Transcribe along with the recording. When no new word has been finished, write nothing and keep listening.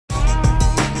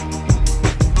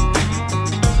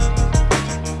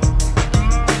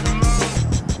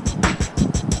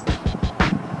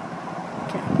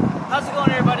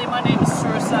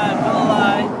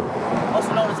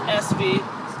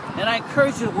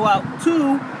encourage you to go out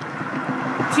to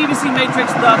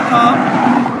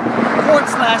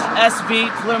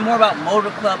tvcmatrix.com/SV to learn more about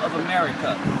Motor Club of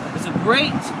America. It's a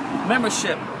great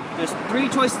membership. There's 3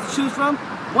 choices to choose from.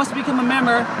 Once you become a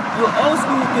member, do an old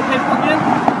school good paperwork in,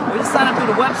 or just sign up through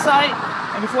the website,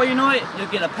 and before you know it, you'll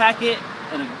get a packet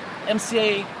and an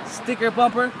MCA sticker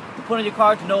bumper to put on your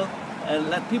car to know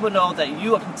and let people know that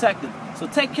you are protected. So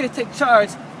take care, take charge,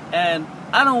 and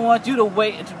I don't want you to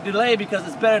wait and to delay, because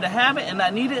it's better to have it and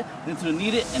not need it than to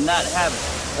need it and not have it.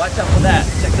 Watch out for that.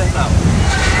 Check this out.